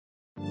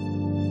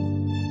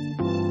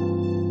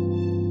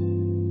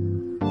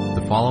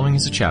following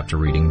is a chapter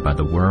reading by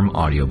the Worm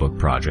Audiobook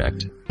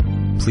Project.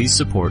 Please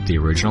support the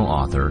original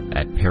author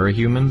at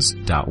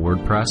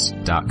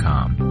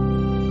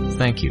parahumans.wordpress.com.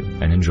 Thank you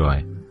and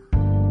enjoy.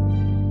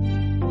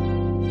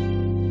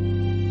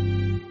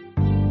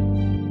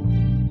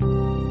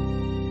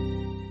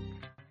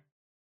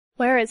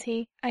 Where is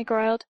he? I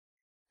growled.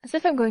 As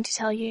if I'm going to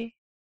tell you.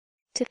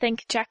 To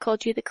think Jack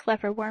called you the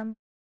clever worm.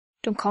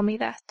 Don't call me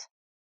that.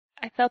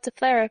 I felt a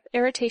flare of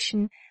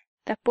irritation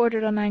that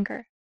bordered on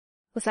anger.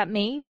 Was that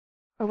me?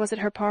 Or was it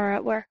her power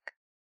at work?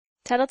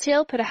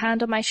 Tattletale put a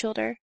hand on my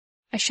shoulder.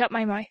 I shut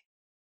my mouth.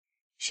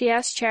 She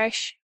asked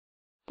Cherish,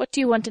 "What do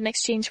you want in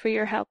exchange for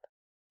your help?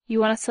 You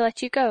want us to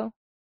let you go?"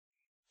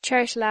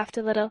 Cherish laughed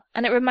a little,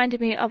 and it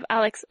reminded me of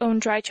Alec's own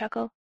dry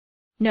chuckle.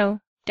 "No,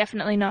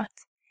 definitely not.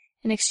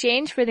 In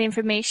exchange for the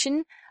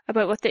information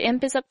about what the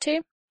imp is up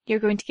to, you're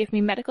going to give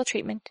me medical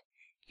treatment.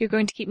 You're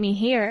going to keep me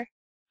here,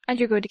 and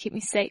you're going to keep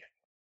me safe."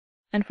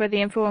 "And for the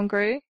info on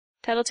Gru?"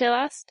 Tattletale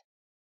asked.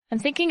 "I'm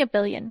thinking $1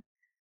 billion.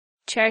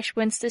 Cherish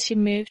winced as she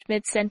moved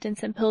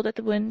mid-sentence and pulled at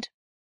the wound.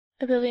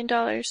 $1 billion,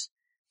 so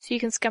you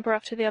can scamper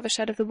off to the other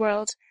side of the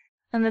world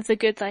and live the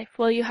good life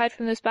while you hide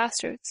from those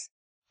bastards,"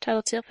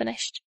 Tattletale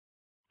finished.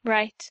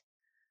 "Right.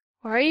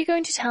 Or are you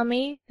going to tell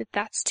me that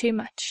that's too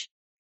much?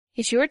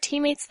 Is your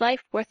teammate's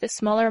life worth a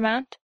smaller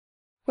amount?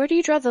 Where do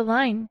you draw the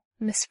line,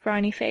 Miss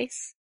Frowny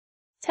Face?"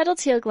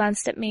 Tattletale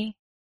glanced at me.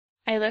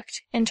 I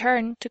looked, in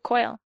turn, to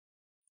Coil.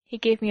 He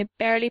gave me a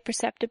barely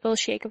perceptible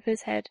shake of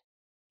his head.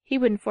 He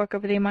wouldn't fork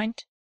over the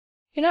amount.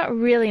 "You're not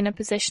really in a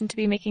position to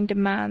be making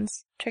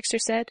demands," Trickster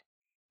said.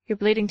 "You're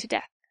bleeding to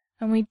death,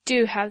 and we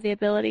do have the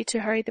ability to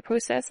hurry the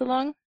process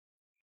along."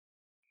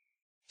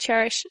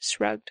 Cherish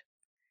shrugged.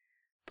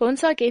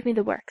 "Bonesaw gave me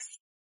the works.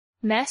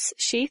 Mesh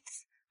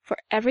sheaths for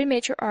every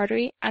major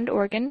artery and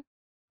organ,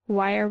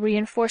 wire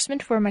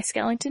reinforcement for my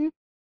skeleton.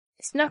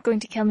 It's not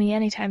going to kill me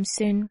anytime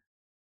soon."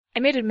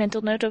 I made a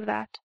mental note of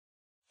that.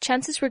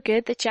 Chances were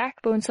good that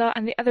Jack, Bonesaw,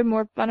 and the other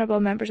more vulnerable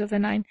members of the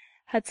Nine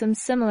had some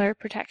similar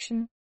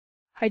protection.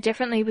 How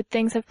differently would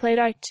things have played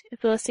out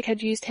if Ballistic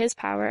had used his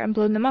power and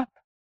blown them up?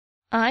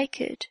 "I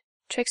could,"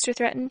 Trickster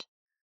threatened.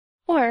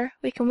 "Or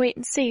we can wait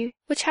and see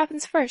which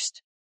happens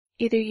first.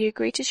 Either you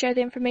agree to share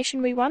the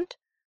information we want,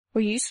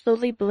 or you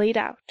slowly bleed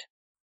out."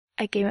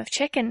 "A game of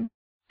chicken.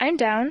 I'm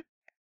down."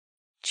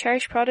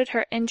 Cherish prodded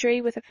her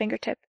injury with a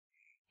fingertip.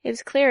 It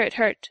was clear it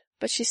hurt,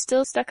 but she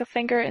still stuck a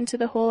finger into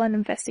the hole and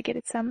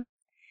investigated some.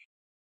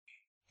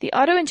 "The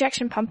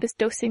auto-injection pump is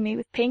dosing me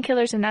with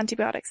painkillers and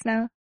antibiotics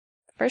now.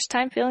 First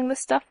time feeling this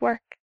stuff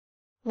work.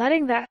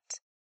 Letting that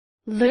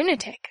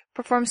lunatic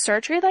perform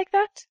surgery like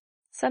that?"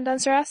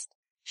 Sundancer asked,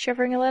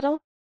 shivering a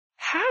little.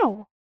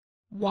 "How?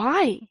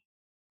 Why?"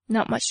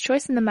 Not much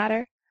choice in the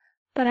matter,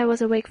 but I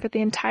was awake for the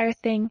entire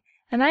thing,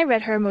 and I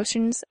read her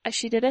emotions as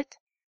she did it.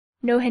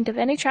 No hint of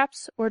any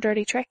traps or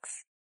dirty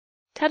tricks.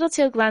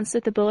 Tattletale glanced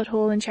at the bullet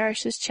hole in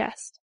Cherish's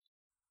chest.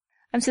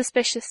 "I'm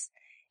suspicious.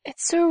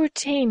 It's so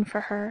routine for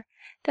her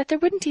that there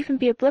wouldn't even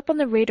be a blip on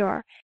the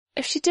radar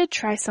if she did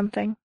try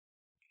something."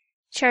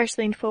 Cherish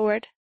leaned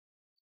forward.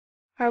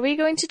 "Are we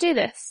going to do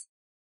this?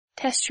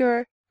 Test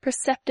your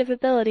perceptive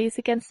abilities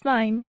against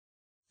mine?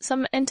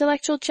 Some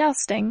intellectual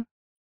jousting?"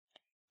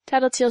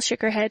 Tattletale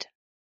shook her head.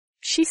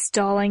 "She's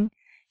stalling.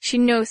 She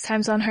knows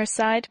time's on her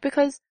side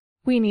because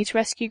we need to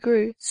rescue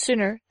Gru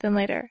sooner than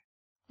later.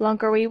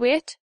 Longer we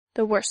wait,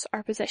 the worse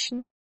our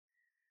position."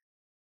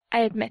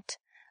 "I admit,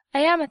 I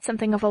am at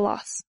something of a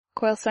loss."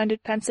 Coil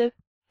sounded pensive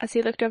as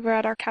he looked over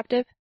at our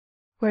captive.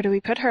 "Where do we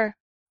put her?"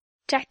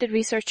 "Jack did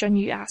research on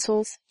you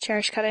assholes,"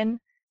 Cherish cut in,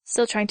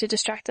 still trying to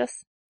distract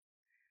us.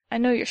 "I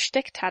know your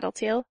shtick,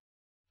 Tattletale.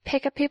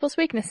 Pick up people's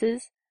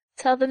weaknesses,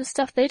 tell them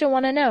stuff they don't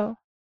want to know.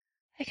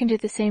 I can do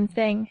the same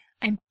thing.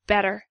 I'm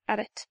better at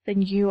it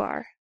than you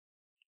are."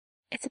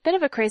 "It's a bit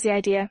of a crazy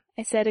idea,"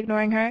 I said,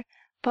 ignoring her,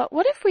 "but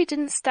what if we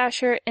didn't stash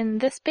her in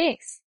this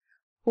base?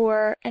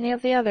 Or any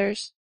of the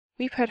others?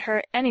 We put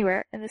her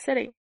anywhere in the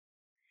city.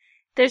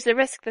 There's the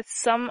risk that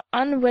some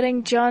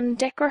unwitting John,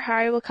 Dick, or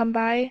Harry will come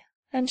by,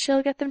 and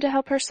she'll get them to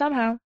help her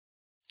somehow.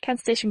 Can't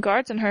station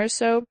guards on her,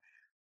 so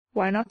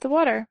why not the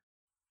water?"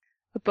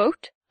 "A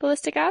boat?"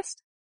 Ballistic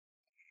asked.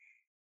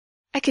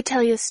 "I could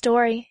tell you a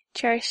story,"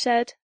 Cherish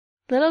said.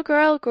 "Little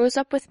girl grows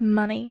up with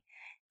money.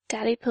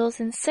 Daddy pulls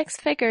in 6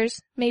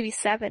 figures, maybe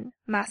 7.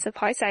 Massive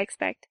house, I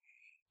expect.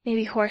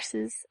 Maybe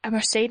horses, a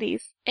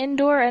Mercedes,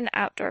 indoor and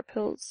outdoor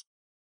pools."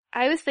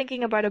 "I was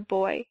thinking about a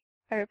boy,"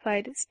 I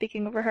replied,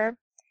 speaking over her.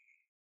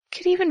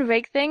 "Could even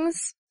rig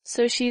things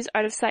so she's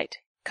out of sight.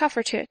 Cuff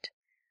her to it.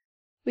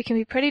 We can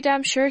be pretty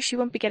damn sure she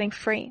won't be getting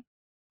free."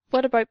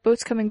 "What about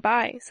boats coming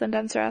by?"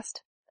 Sundancer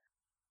asked.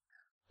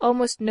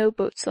 "Almost no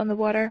boats on the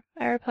water,"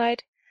 I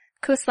replied.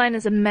 "Coastline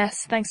is a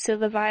mess thanks to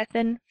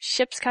Leviathan.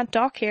 Ships can't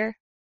dock here."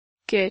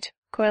 "Good,"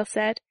 Coil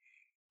said.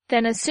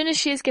 "Then as soon as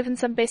she is given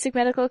some basic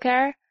medical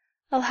care,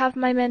 I'll have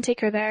my men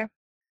take her there.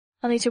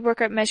 I'll need to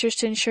work out measures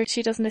to ensure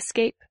she doesn't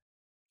escape."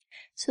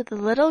 So the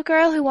little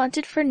girl who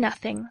wanted for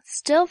nothing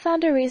still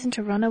found a reason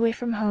to run away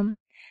from home,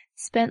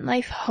 spent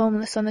life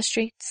homeless on the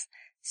streets,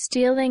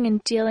 stealing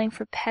and dealing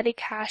for petty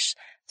cash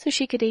so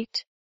she could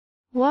eat.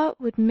 What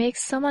would make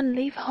someone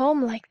leave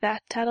home like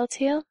that,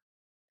 Tattletale?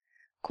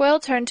 Coil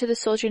turned to the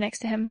soldier next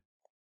to him.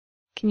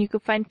 Can you go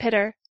find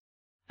Pitter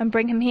and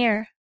bring him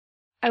here?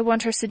 I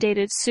want her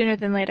sedated sooner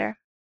than later.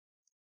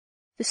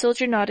 The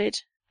soldier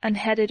nodded and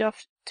headed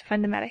off to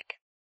find the medic.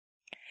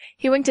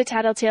 He winked at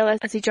Tattletale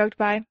as he jogged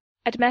by.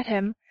 I'd met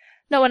him.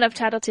 Not one of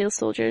Tattletale's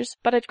soldiers,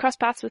 but I'd crossed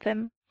paths with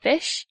him.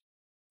 Fish?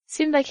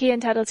 Seemed like he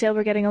and Tattletale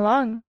were getting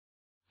along.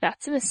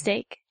 That's a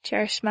mistake,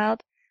 Cherish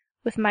smiled.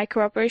 With my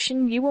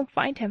cooperation, you won't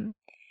find him.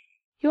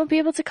 You won't be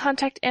able to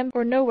contact Imp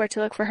or know where to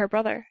look for her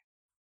brother.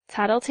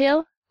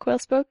 Tattletale? Quill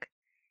spoke.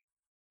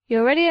 You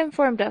already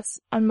informed us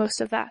on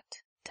most of that,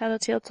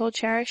 Tattletale told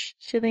Cherish.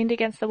 She leaned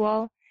against the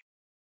wall.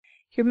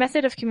 Your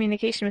method of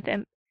communication with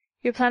Imp.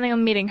 You're planning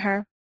on meeting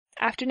her.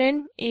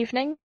 Afternoon?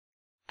 Evening?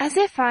 As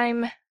if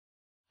I'm...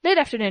 Late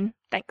afternoon,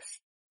 thanks.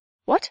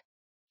 What?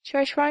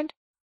 Cherish frowned.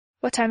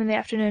 What time in the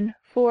afternoon?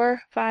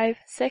 4, 5,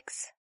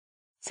 6?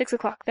 6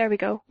 o'clock, there we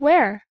go.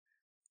 Where?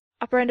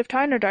 Upper end of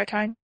town or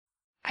downtown?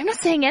 I'm not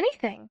saying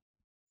anything.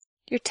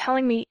 You're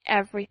telling me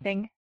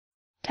everything.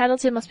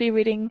 Tattletale must be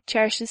reading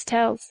Cherish's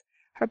tells.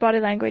 Her body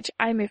language,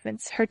 eye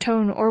movements, her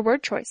tone or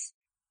word choice.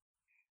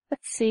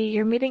 Let's see,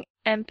 you're meeting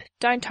Imp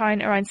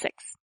downtown around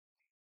 6.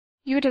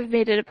 You would have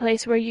made it a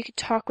place where you could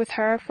talk with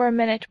her for a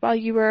minute while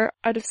you were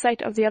out of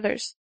sight of the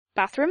others.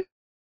 Bathroom?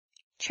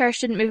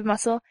 Cherish didn't move a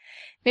muscle.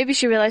 Maybe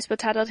she realized what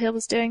Tattletale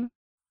was doing.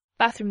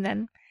 Bathroom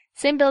then.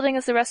 Same building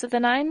as the rest of the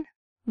 9?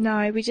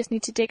 No, we just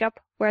need to dig up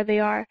where they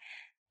are,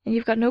 and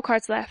you've got no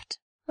cards left,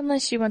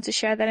 unless you want to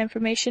share that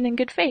information in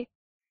good faith.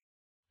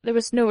 There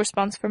was no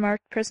response from our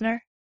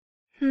prisoner.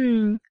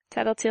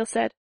 Tattletale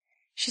said.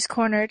 She's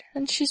cornered,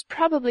 and she's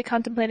probably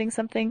contemplating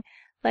something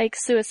like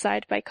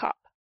suicide by cop.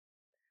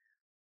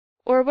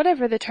 Or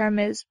whatever the term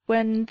is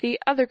when the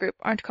other group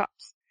aren't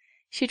cops.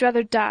 She'd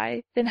rather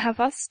die than have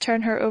us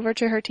turn her over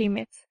to her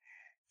teammates.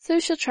 So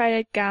she'll try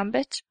a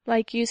gambit,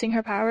 like using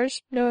her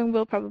powers, knowing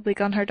we'll probably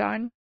gun her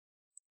down.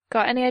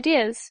 Got any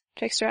ideas?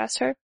 Trickster asked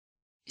her.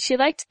 She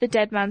liked the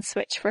dead man's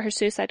switch for her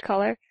suicide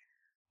collar.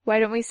 Why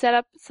don't we set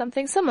up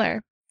something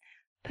similar?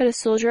 Put a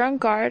soldier on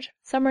guard,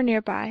 somewhere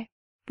nearby.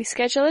 We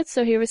schedule it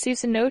so he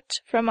receives a note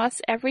from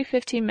us every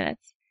 15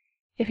 minutes.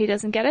 If he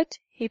doesn't get it,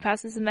 he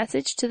passes a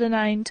message to the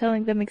 9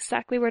 telling them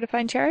exactly where to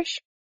find Cherish.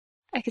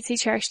 I could see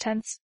Cherish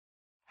tense.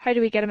 How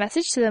do we get a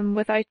message to them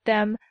without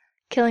them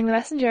killing the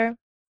messenger?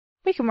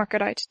 We can work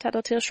it out,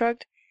 Tattletale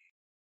shrugged.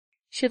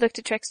 She looked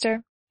at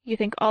Trickster. You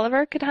think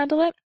Oliver could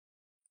handle it?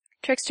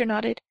 Trickster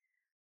nodded.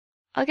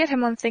 I'll get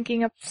him on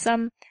thinking up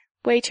some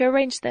way to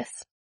arrange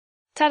this.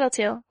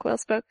 Tattletale, Quill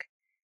spoke.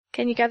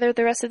 Can you gather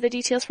the rest of the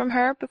details from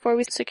her before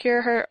we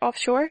secure her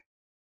offshore?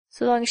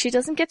 So long as she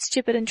doesn't get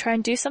stupid and try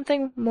and do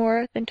something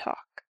more than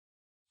talk.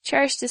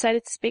 Cherish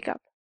decided to speak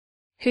up.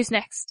 Who's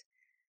next?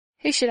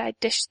 Who should I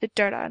dish the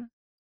dirt on?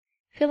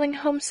 Feeling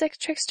homesick,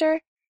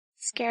 Trickster?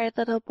 Scared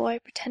little boy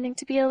pretending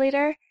to be a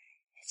leader?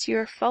 It's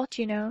your fault,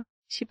 you know.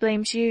 She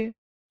blames you.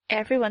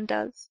 Everyone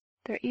does.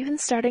 They're even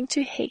starting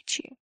to hate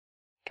you.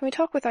 Can we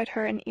talk without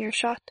her in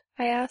earshot?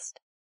 I asked.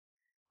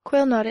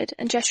 Quill nodded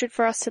and gestured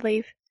for us to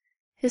leave.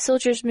 His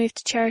soldiers moved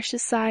to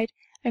Cherish's side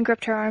and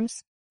gripped her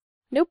arms.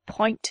 No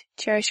point,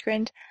 Cherish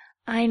grinned.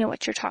 I know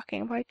what you're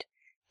talking about.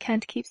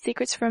 Can't keep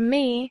secrets from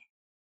me.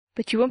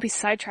 But you won't be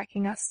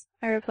sidetracking us,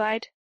 I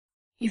replied.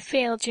 You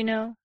failed, you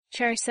know,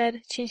 Cherish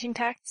said, changing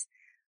tacts.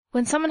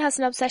 When someone has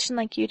an obsession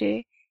like you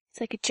do, it's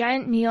like a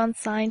giant neon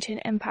sign to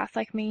an empath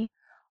like me.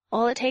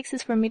 All it takes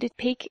is for me to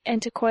peek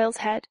into Coil's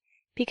head,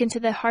 peek into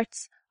the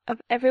hearts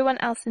of everyone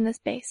else in this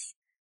base.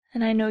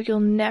 And I know you'll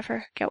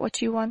never get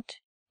what you want.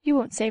 You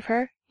won't save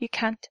her. You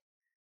can't.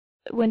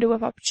 The window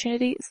of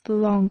opportunity is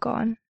long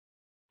gone.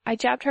 I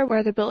jabbed her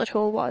where the bullet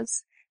hole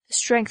was. The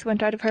strength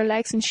went out of her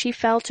legs and she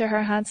fell to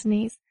her hands and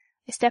knees.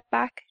 I stepped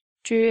back,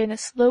 drew in a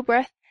slow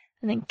breath,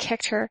 and then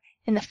kicked her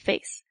in the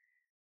face.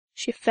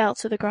 She fell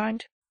to the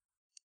ground.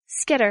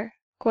 Skitter!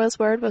 Coil's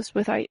word was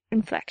without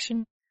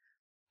inflection.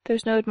 There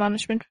was no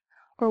admonishment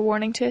or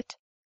warning to it.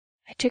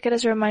 I took it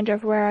as a reminder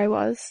of where I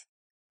was,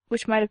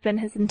 which might have been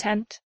his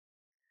intent.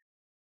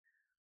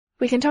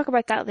 We can talk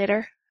about that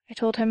later, I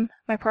told him.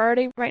 My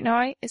priority right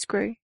now is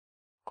Gru.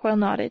 Coil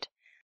nodded.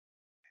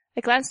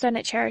 I glanced down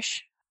at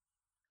Cherish.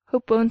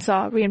 Hope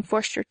Bonesaw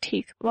reinforced your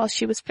teeth while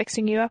she was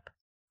fixing you up.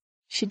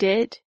 She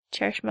did,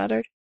 Cherish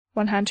muttered,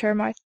 one hand to her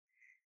mouth.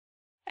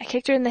 I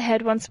kicked her in the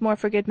head once more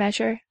for good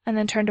measure, and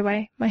then turned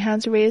away, my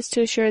hands raised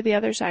to assure the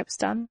others I was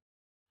done.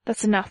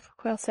 That's enough,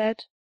 Quill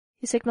said.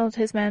 He signalled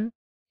his men.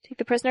 Take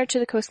the prisoner to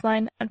the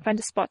coastline and find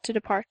a spot to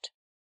depart.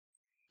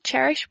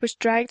 Cherish was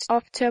dragged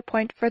off to a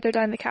point further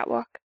down the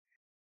catwalk.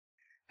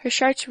 Her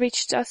shouts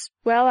reached us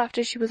well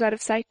after she was out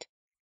of sight.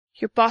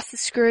 Your boss is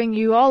screwing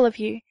you, all of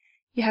you.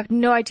 You have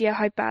no idea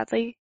how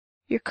badly.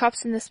 You're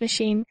cops in this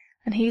machine,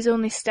 and he's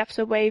only steps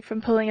away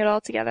from pulling it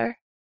all together.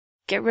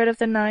 Get rid of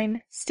the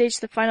 9, stage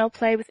the final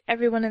play with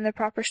everyone in their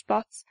proper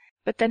spots,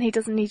 but then he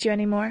doesn't need you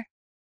anymore.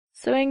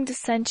 Sowing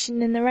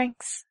dissension in the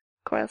ranks,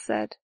 Coil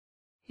said.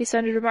 He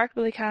sounded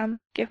remarkably calm,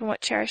 given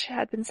what Cherish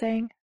had been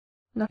saying.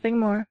 Nothing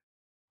more.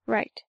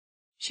 Right.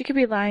 She could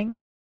be lying.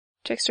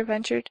 Trickster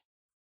ventured.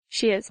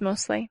 She is,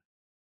 mostly,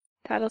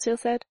 Tattletale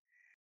said.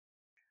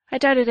 I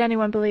doubted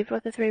anyone believed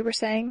what the three were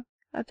saying.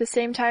 At the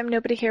same time,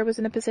 nobody here was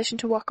in a position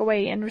to walk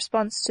away in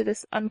response to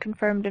this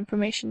unconfirmed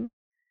information.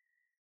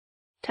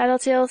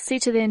 Tattletale, see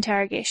to the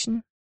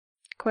interrogation,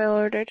 Quayle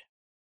ordered.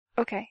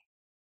 Okay.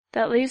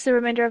 That leaves the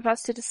remainder of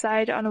us to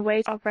decide on a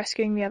way of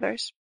rescuing the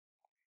others.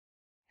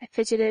 I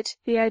fidgeted.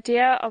 The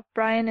idea of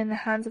Brian in the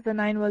hands of the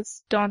 9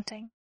 was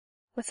daunting.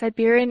 Was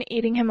Siberian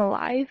eating him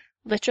alive?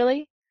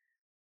 Literally?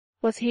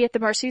 Was he at the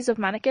mercies of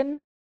Mannequin?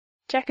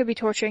 Jack could be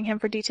torturing him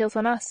for details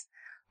on us,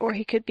 or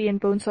he could be in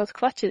Bonesaw's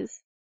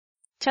clutches.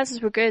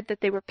 Chances were good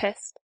that they were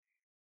pissed.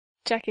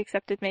 Jack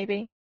accepted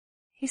maybe.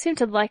 He seemed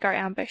to like our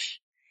ambush.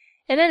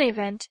 In any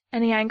event,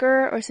 any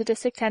anger or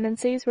sadistic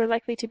tendencies were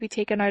likely to be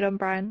taken out on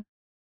Brian.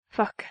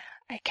 Fuck,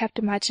 I kept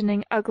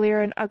imagining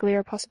uglier and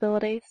uglier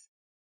possibilities.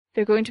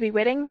 They're going to be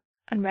waiting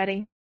and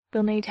ready.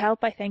 They'll need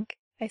help, I think,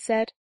 I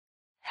said.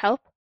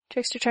 Help?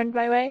 Trickster turned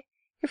my way.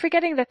 You're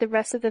forgetting that the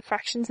rest of the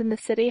factions in the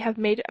city have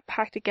made a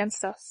pact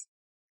against us.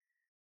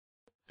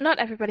 Not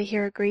everybody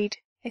here agreed,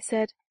 I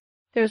said.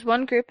 There was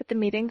one group at the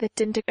meeting that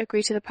didn't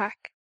agree to the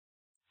pact.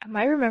 Am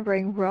I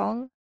remembering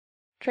wrong?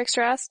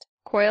 Trickster asked.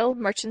 Quayle,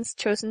 Merchant's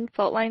Chosen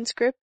Faultlines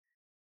group?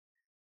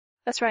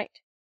 That's right,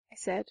 I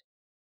said.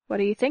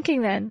 What are you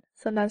thinking then?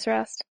 Sundancer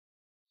asked.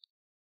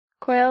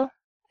 Quayle,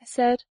 I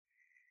said.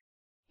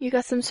 You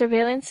got some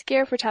surveillance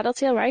gear for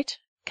Tattletale, right?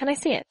 Can I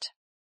see it?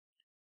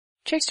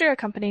 Trickster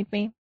accompanied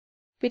me.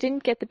 We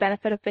didn't get the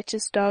benefit of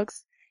Bitch's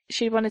dogs.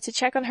 She wanted to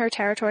check on her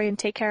territory and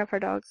take care of her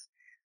dogs.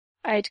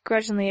 I'd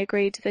grudgingly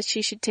agreed that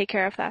she should take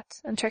care of that,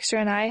 and Trickster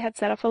and I had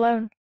set off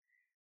alone.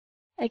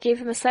 I gave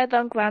him a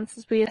sidelong glance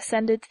as we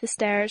ascended the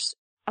stairs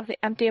of the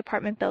empty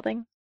apartment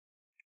building.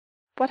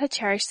 What had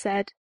Cherish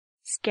said?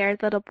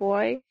 Scared little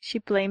boy, she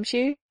blames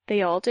you,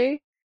 they all do.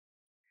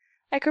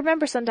 I could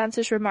remember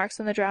Sundancer's remarks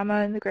on the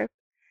drama in the group,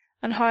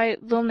 and how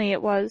lonely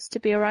it was to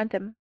be around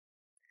them.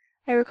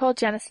 I recalled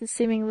Genesis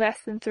seeming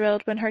less than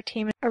thrilled when her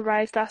team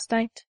arrived last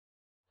night.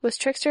 Was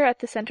Trickster at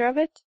the centre of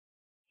it?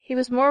 He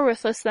was more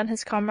ruthless than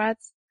his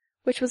comrades,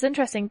 which was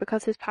interesting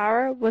because his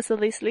power was the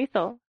least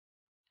lethal.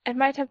 It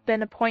might have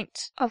been a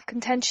point of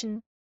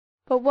contention,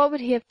 but what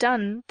would he have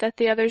done that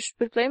the others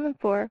would blame him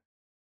for?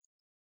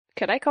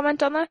 Could I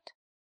comment on that?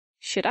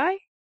 Should I?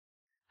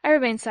 I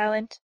remained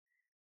silent.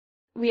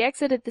 We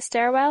exited the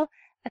stairwell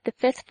at the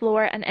 5th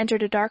floor and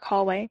entered a dark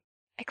hallway.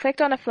 I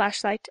clicked on a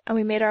flashlight and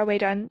we made our way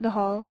down the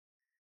hall.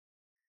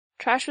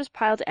 Trash was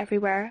piled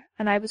everywhere,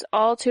 and I was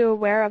all too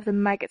aware of the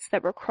maggots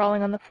that were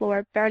crawling on the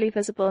floor, barely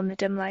visible in the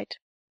dim light.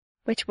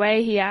 Which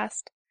way? He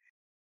asked.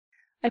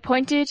 I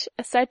pointed.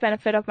 A side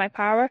benefit of my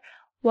power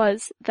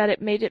was that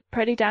it made it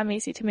pretty damn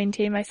easy to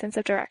maintain my sense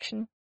of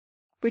direction.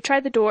 We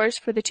tried the doors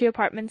for the 2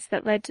 apartments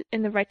that led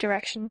in the right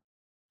direction.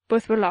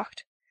 Both were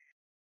locked.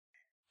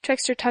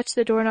 Trickster touched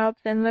the doorknob,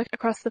 then looked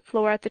across the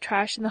floor at the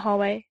trash in the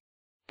hallway.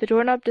 The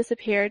doorknob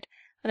disappeared,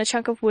 and a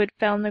chunk of wood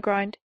fell on the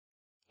ground.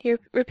 He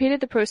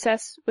repeated the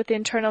process with the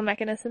internal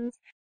mechanisms,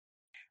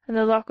 and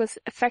the lock was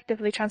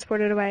effectively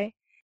transported away.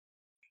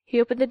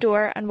 He opened the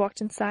door and walked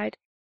inside,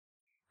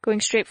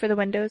 going straight for the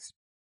windows.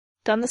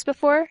 Done this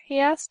before? He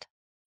asked.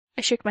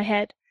 I shook my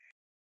head.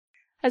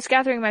 I was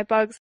gathering my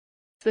bugs,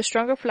 the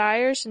stronger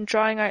pliers and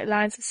drawing out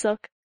lines of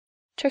silk.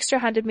 Trickster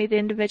handed me the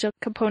individual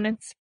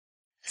components.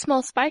 A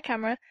small spy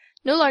camera,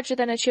 no larger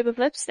than a tube of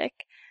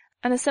lipstick,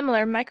 and a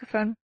similar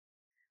microphone.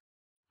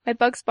 My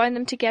bugs bound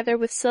them together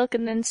with silk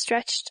and then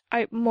stretched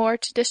out more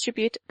to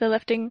distribute the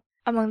lifting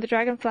among the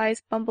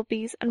dragonflies,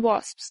 bumblebees, and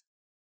wasps.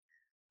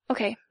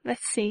 Okay,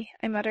 let's see,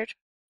 I muttered.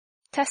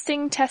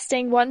 Testing,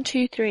 1,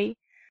 2, 3.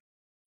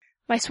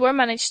 My swarm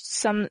managed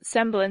some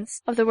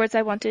semblance of the words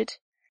I wanted.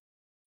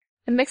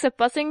 A mix of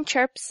buzzing,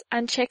 chirps,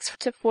 and chicks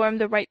to form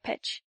the right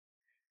pitch.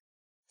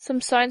 Some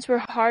sounds were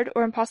hard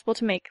or impossible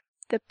to make.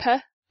 The p,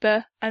 b,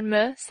 and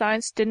m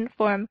sounds didn't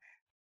form,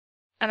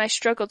 and I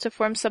struggled to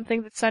form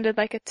something that sounded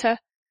like a t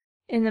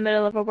in the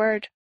middle of a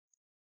word.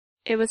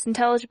 It was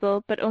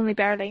intelligible, but only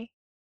barely.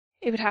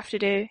 It would have to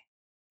do.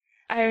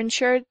 I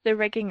ensured the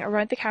rigging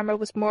around the camera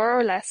was more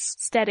or less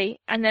steady,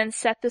 and then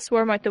set the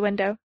swarm out the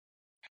window.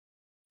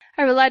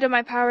 I relied on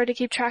my power to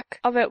keep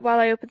track of it while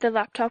I opened the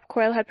laptop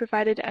Quayle had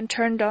provided and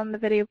turned on the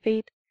video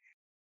feed.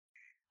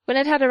 When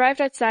it had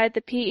arrived outside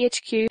the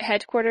PHQ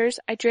headquarters,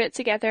 I drew it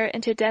together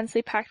into a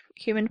densely packed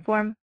human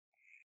form.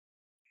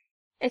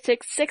 It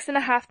took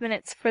 6.5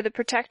 minutes for the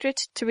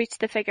Protectorate to reach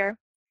the figure.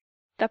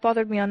 That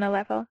bothered me on a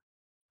level.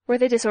 Were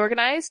they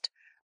disorganized?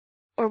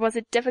 Or was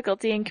it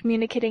difficulty in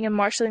communicating and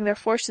marshalling their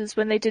forces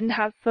when they didn't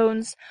have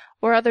phones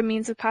or other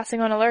means of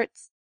passing on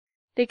alerts?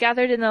 They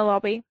gathered in the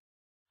lobby.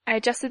 I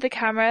adjusted the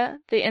camera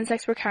the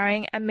insects were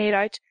carrying and made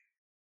out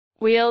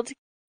Wield,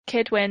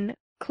 Kidwin,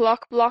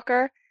 Clock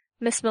Blocker,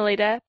 Miss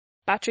Melita,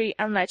 Battery,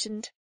 and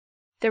Legend.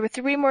 There were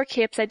 3 more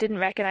capes I didn't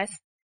recognize.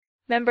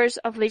 Members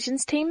of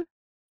Legion's team?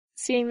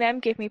 Seeing them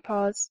gave me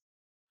pause.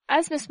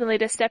 As Miss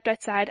Melita stepped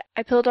outside,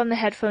 I pulled on the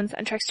headphones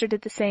and Trickster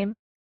did the same.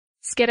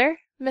 Skitter?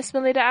 Miss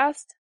Melita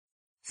asked.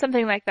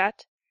 Something like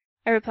that,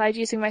 I replied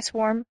using my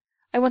swarm.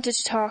 I wanted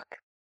to talk.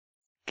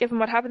 Given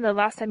what happened the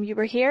last time you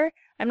were here,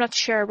 I'm not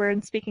sure we're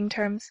in speaking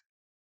terms.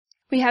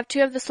 We have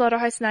 2 of the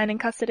Slaughterhouse 9 in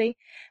custody.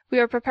 We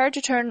are prepared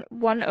to turn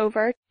one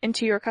over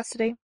into your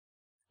custody.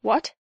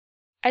 What?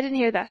 I didn't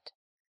hear that.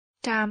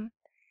 Damn.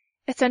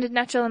 It sounded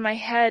natural in my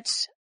head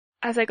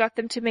as I got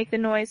them to make the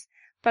noise,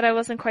 but I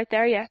wasn't quite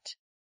there yet.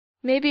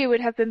 Maybe it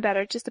would have been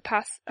better just to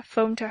pass a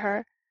phone to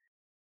her.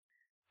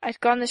 I'd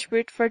gone this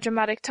route for a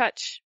dramatic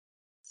touch,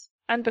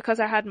 and because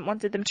I hadn't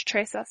wanted them to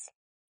trace us.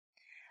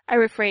 I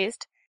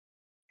rephrased.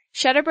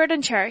 Shadowbird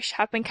and Cherish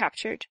have been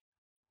captured.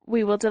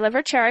 We will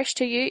deliver Cherish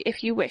to you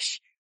if you wish.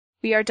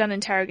 We are done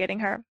interrogating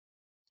her.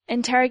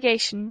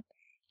 Interrogation?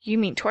 You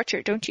mean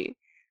torture, don't you?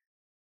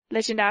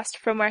 Legend asked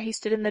from where he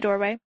stood in the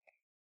doorway.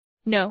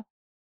 No.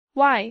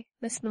 Why?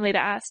 Miss Melita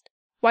asked.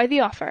 Why the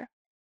offer?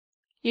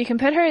 You can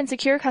put her in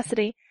secure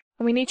custody,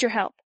 and we need your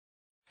help.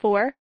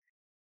 4.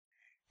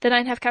 The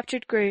 9 have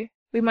captured Gru.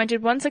 We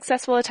mounted 1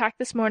 successful attack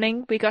this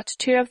morning. We got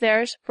 2 of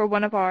theirs for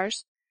 1 of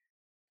ours.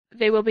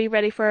 They will be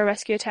ready for a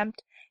rescue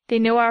attempt. They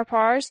know our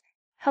powers.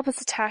 Help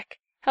us attack.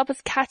 Help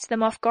us catch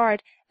them off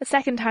guard a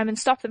second time and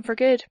stop them for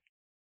good.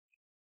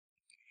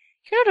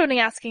 You're not only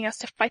asking us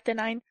to fight the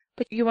 9,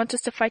 but you want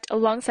us to fight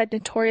alongside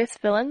notorious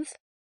villains?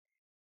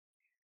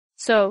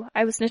 So,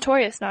 I was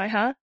notorious now,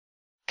 huh?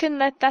 Couldn't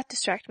let that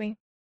distract me.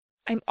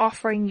 I'm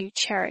offering you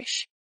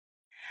Cherish.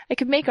 I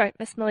could make out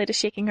Miss Melita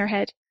shaking her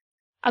head.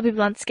 I'll be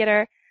blunt,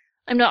 Skitter.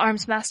 I'm not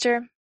arms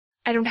master.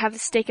 I don't have a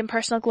stake in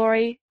personal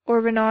glory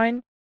or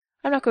renown.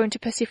 I'm not going to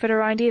pussyfoot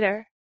around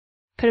either.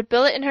 Put a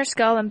bullet in her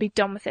skull and be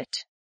done with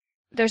it.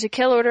 There's a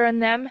kill order on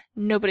them.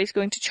 Nobody's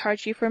going to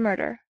charge you for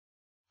murder.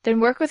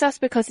 Then work with us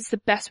because it's the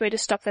best way to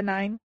stop the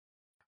 9.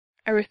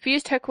 I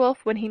refused Hookwolf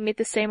when he made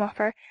the same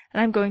offer,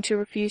 and I'm going to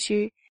refuse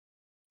you.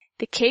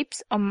 The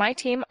Capes on my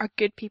team are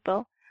good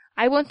people.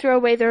 I won't throw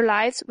away their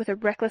lives with a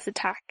reckless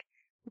attack.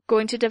 We're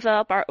going to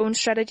develop our own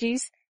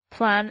strategies,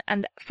 plan,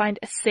 and find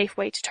a safe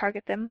way to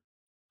target them.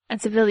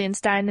 And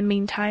civilians die in the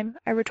meantime,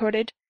 I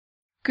retorted.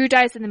 Gru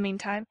dies in the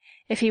meantime,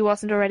 if he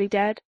wasn't already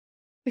dead.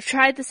 We've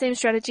tried the same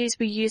strategies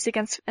we used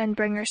against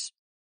Endbringers.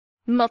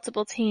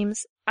 Multiple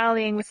teams,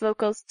 allying with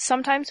locals.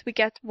 Sometimes we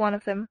get 1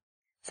 of them.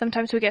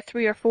 Sometimes we get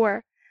 3 or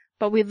 4.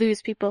 But we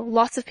lose people,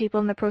 lots of people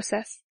in the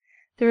process.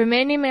 The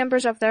remaining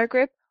members of their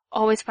group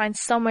always find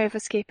some way of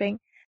escaping.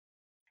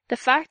 The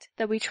fact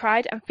that we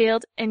tried and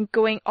failed in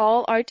going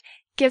all out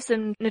gives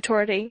them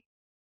notoriety.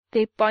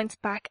 They bounce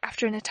back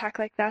after an attack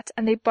like that,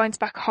 and they bounce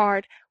back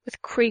hard,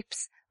 with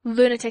creeps,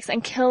 lunatics,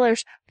 and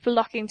killers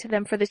flocking to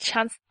them for the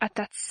chance at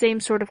that same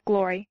sort of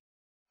glory.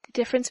 The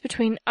difference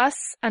between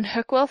us and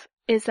Hookwolf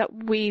is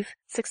that we've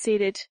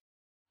succeeded.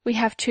 We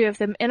have 2 of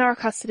them in our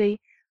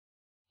custody.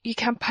 You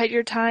can't bide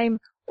your time,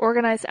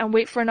 organize, and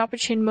wait for an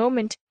opportune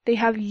moment. They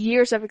have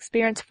years of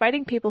experience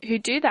fighting people who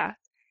do that.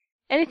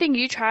 Anything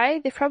you try,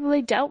 they've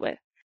probably dealt with.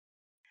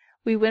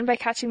 We win by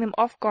catching them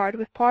off guard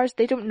with powers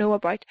they don't know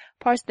about,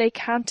 powers they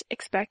can't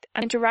expect,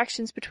 and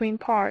interactions between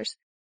powers.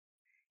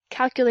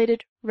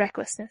 Calculated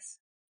recklessness.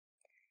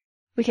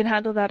 We can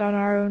handle that on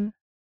our own,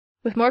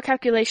 with more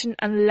calculation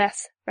and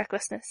less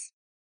recklessness.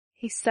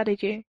 He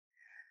studied you.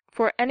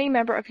 For any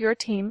member of your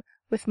team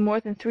with more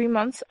than 3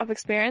 months of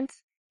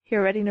experience, he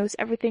already knows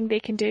everything they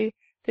can do,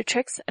 their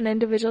tricks and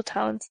individual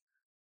talents.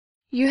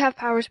 You have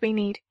powers we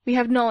need. We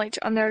have knowledge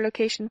on their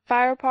location,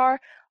 firepower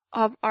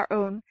of our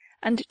own,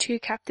 and 2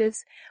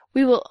 captives.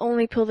 We will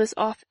only pull this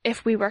off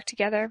if we work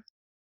together.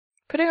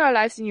 Putting our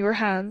lives in your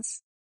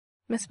hands,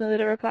 Miss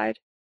Melita replied.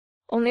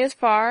 Only as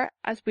far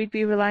as we'd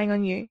be relying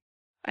on you,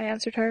 I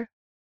answered her.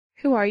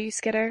 Who are you,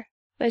 Skitter?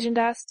 Legend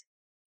asked.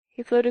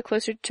 He floated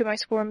closer to my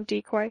swarm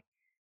decoy.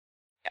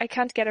 I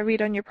can't get a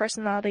read on your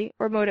personality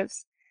or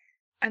motives,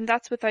 and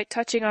that's without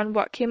touching on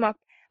what came up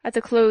at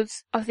the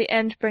close of the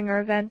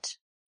Endbringer event.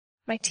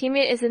 My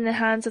teammate is in the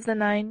hands of the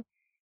 9.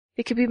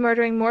 They could be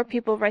murdering more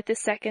people right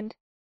this second.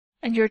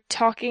 And you're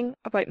talking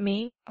about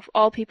me, of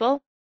all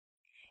people?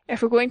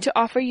 If we're going to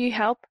offer you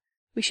help,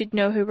 we should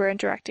know who we're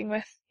interacting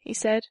with, he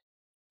said.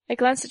 I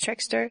glanced at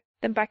Trickster,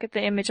 then back at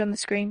the image on the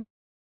screen.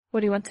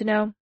 What do you want to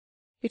know?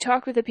 You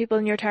talk with the people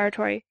in your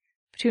territory.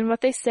 Between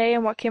what they say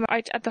and what came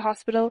out at the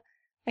hospital,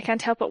 I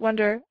can't help but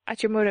wonder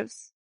at your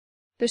motives.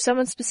 There's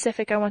someone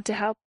specific I want to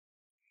help.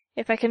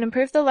 If I can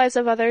improve the lives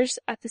of others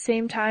at the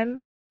same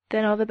time,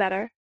 then all the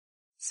better.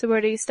 So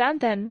where do you stand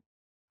then?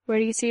 Where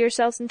do you see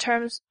yourselves in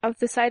terms of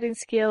the siding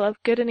scale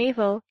of good and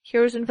evil,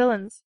 heroes and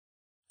villains?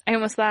 I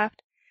almost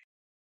laughed,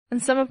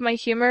 and some of my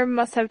humor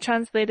must have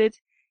translated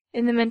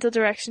in the mental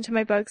direction to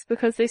my bugs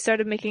because they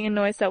started making a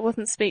noise that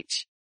wasn't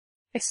speech.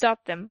 I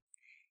stopped them.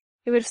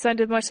 It would have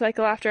sounded much like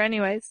laughter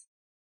anyways.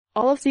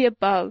 All of the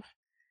above.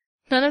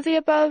 None of the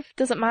above?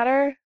 Doesn't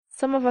matter.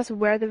 Some of us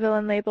wear the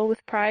villain label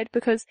with pride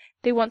because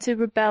they want to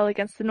rebel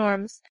against the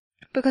norms,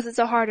 because it's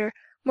a harder,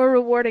 more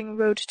rewarding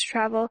road to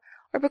travel,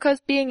 or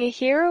because being a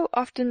hero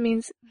often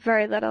means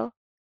very little.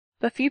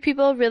 But few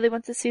people really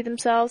want to see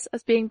themselves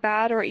as being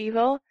bad or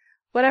evil,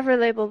 whatever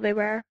label they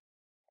wear.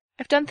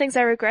 I've done things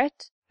I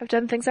regret, I've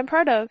done things I'm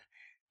proud of,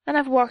 and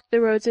I've walked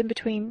the roads in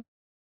between.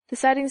 The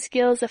siding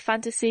scale is a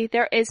fantasy.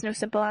 There is no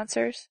simple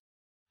answers.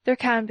 There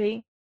can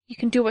be. You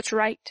can do what's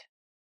right.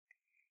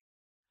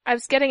 I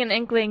was getting an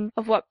inkling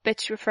of what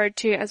bitch referred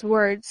to as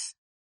words.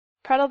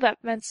 Prattle that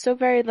meant so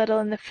very little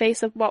in the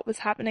face of what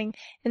was happening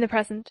in the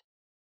present.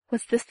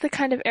 Was this the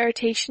kind of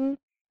irritation,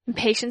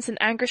 impatience, and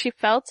anger she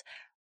felt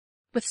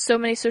with so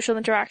many social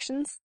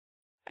interactions?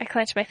 I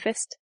clenched my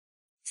fist.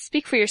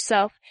 Speak for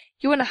yourself.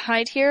 You want to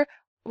hide here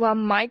while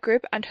my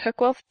group and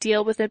Hookwolf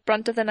deal with the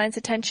brunt of the Nine's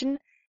attention,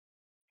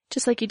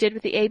 just like you did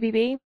with the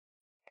ABB?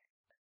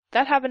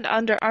 That happened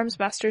under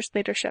Armsmaster's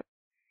leadership.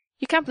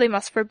 You can't blame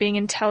us for being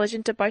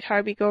intelligent about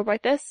how we go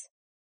about this.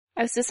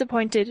 I was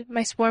disappointed.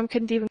 My swarm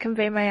couldn't even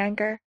convey my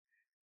anger.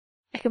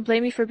 I can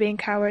blame you for being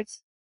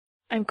cowards.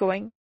 I'm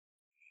going.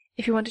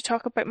 If you want to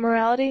talk about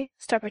morality,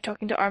 start by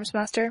talking to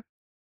Armsmaster.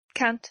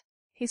 Can't.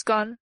 He's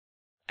gone.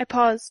 I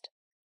paused.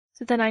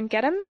 Did the Nine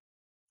get him?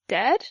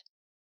 Dead?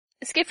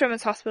 Escaped from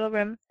his hospital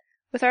room.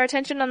 With our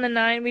attention on the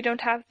Nine, we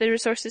don't have the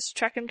resources to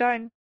track him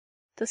down.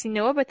 Does he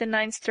know about the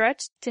Nine's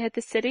threat to hit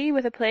the city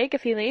with a plague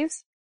if he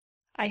leaves?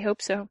 I hope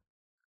so.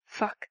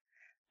 Fuck.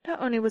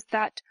 Not only was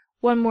that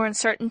one more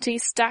uncertainty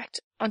stacked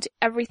onto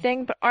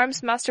everything, but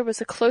Armsmaster was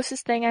the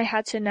closest thing I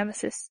had to a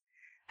nemesis.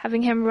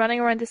 Having him running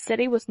around the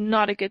city was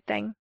not a good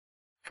thing.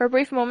 For a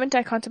brief moment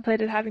I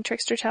contemplated having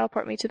Trickster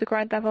teleport me to the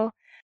ground level,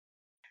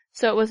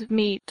 so it was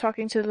me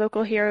talking to the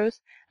local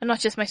heroes, and not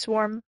just my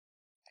swarm.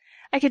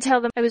 I could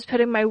tell them I was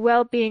putting my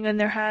well-being in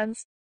their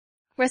hands,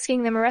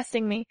 risking them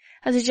arresting me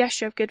as a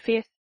gesture of good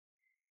faith.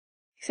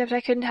 Except I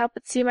couldn't help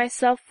but see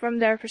myself from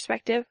their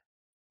perspective.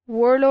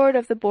 Warlord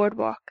of the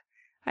boardwalk.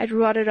 I'd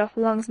rotted off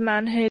Long's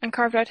manhood and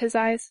carved out his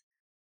eyes.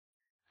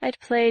 I'd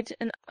played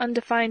an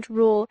undefined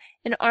role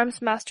in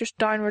Armsmaster's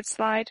downward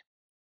slide.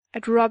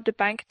 I'd robbed a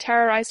bank,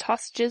 terrorized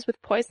hostages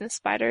with poisonous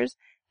spiders,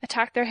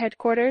 attacked their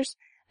headquarters,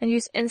 and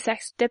used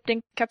insects dipped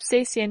in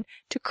capsaicin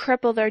to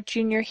cripple their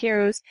junior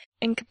heroes,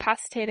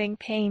 incapacitating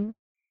pain.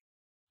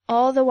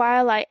 All the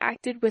while I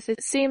acted with a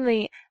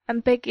seemingly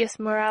ambiguous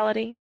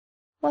morality.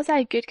 Was I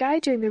a good guy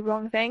doing the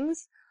wrong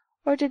things,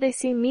 or did they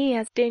see me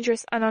as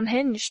dangerous and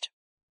unhinged?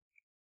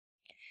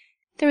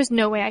 There was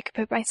no way I could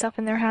put myself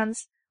in their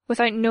hands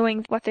without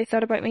knowing what they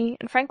thought about me,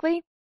 and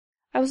frankly,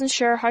 I wasn't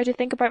sure how to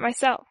think about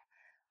myself.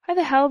 How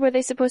the hell were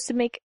they supposed to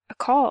make a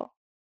call?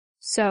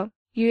 So,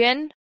 you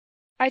in?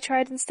 I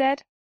tried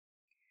instead.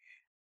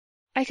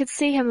 I could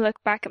see him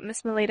look back at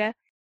Miss Melita,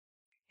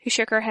 who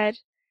shook her head.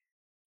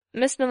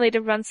 Miss Melita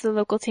runs the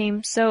local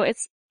team, so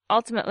it's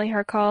ultimately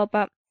her call,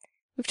 but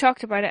we've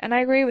talked about it, and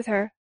I agree with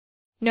her.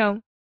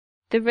 No,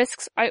 the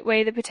risks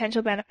outweigh the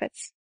potential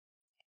benefits.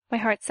 My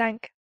heart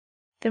sank.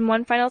 Then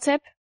one final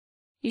tip.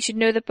 You should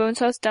know that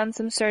Bonesaw's done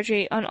some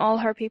surgery on all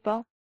her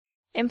people.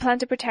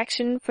 Implanted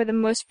protection for the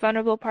most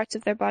vulnerable parts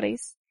of their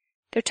bodies.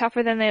 They're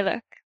tougher than they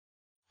look.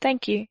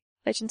 Thank you,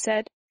 Legend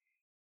said.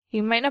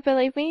 You might not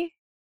believe me,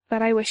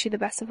 but I wish you the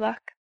best of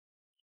luck.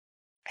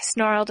 I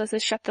snarled as I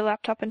shut the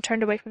laptop and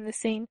turned away from the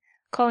scene,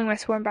 calling my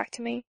swarm back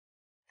to me.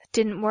 That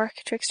didn't work,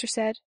 Trickster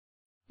said.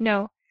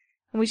 No,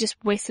 and we just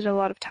wasted a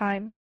lot of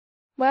time.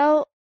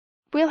 Well,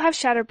 we'll have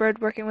Shatterbird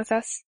working with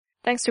us,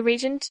 thanks to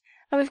Regent,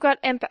 and we've got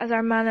Imp as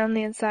our man on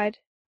the inside.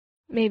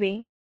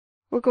 Maybe.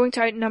 We're going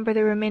to outnumber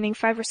the remaining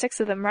 5 or 6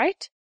 of them,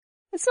 right?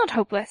 It's not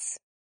hopeless.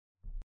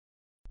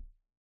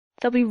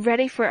 They'll be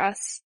ready for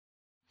us.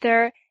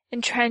 They're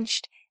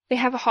entrenched. They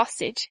have a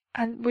hostage,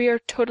 and we are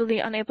totally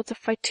unable to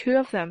fight 2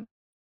 of them.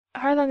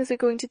 How long is it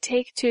going to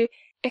take to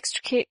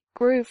extricate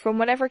Groove from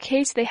whatever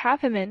cage they have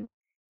him in?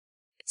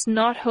 It's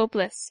not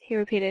hopeless, he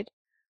repeated.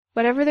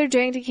 Whatever they're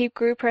doing to keep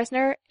Groove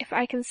prisoner, if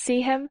I can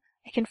see him,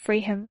 I can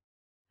free him.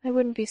 I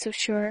wouldn't be so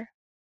sure.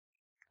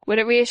 Would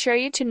it reassure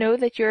you to know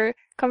that your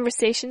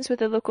conversations with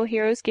the local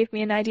heroes gave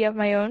me an idea of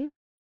my own?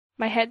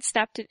 My head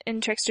snapped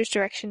in Trickster's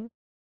direction.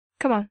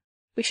 Come on,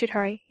 we should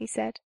hurry, he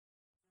said.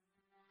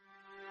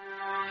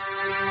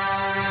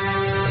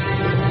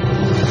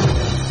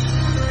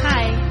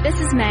 Hi, this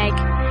is Meg.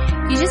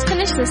 You just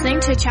finished listening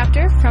to a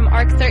chapter from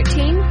Arc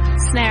 13,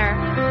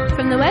 Snare,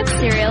 from the web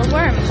serial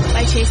Worm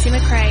by Chasey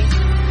McCrae.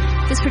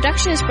 This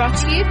production is brought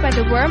to you by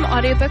the Worm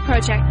Audiobook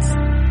Project.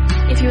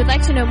 If you would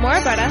like to know more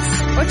about us,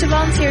 or to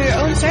volunteer your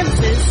own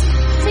services,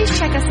 please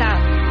check us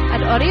out at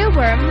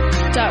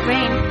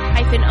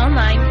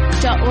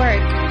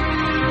audioworm.rain-online.org.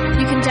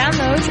 You can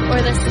download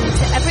or listen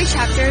to every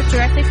chapter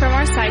directly from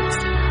our site,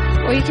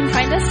 or you can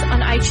find us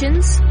on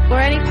iTunes or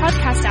any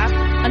podcast app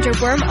under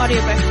Worm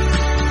Audiobook.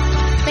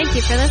 Thank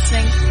you for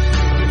listening.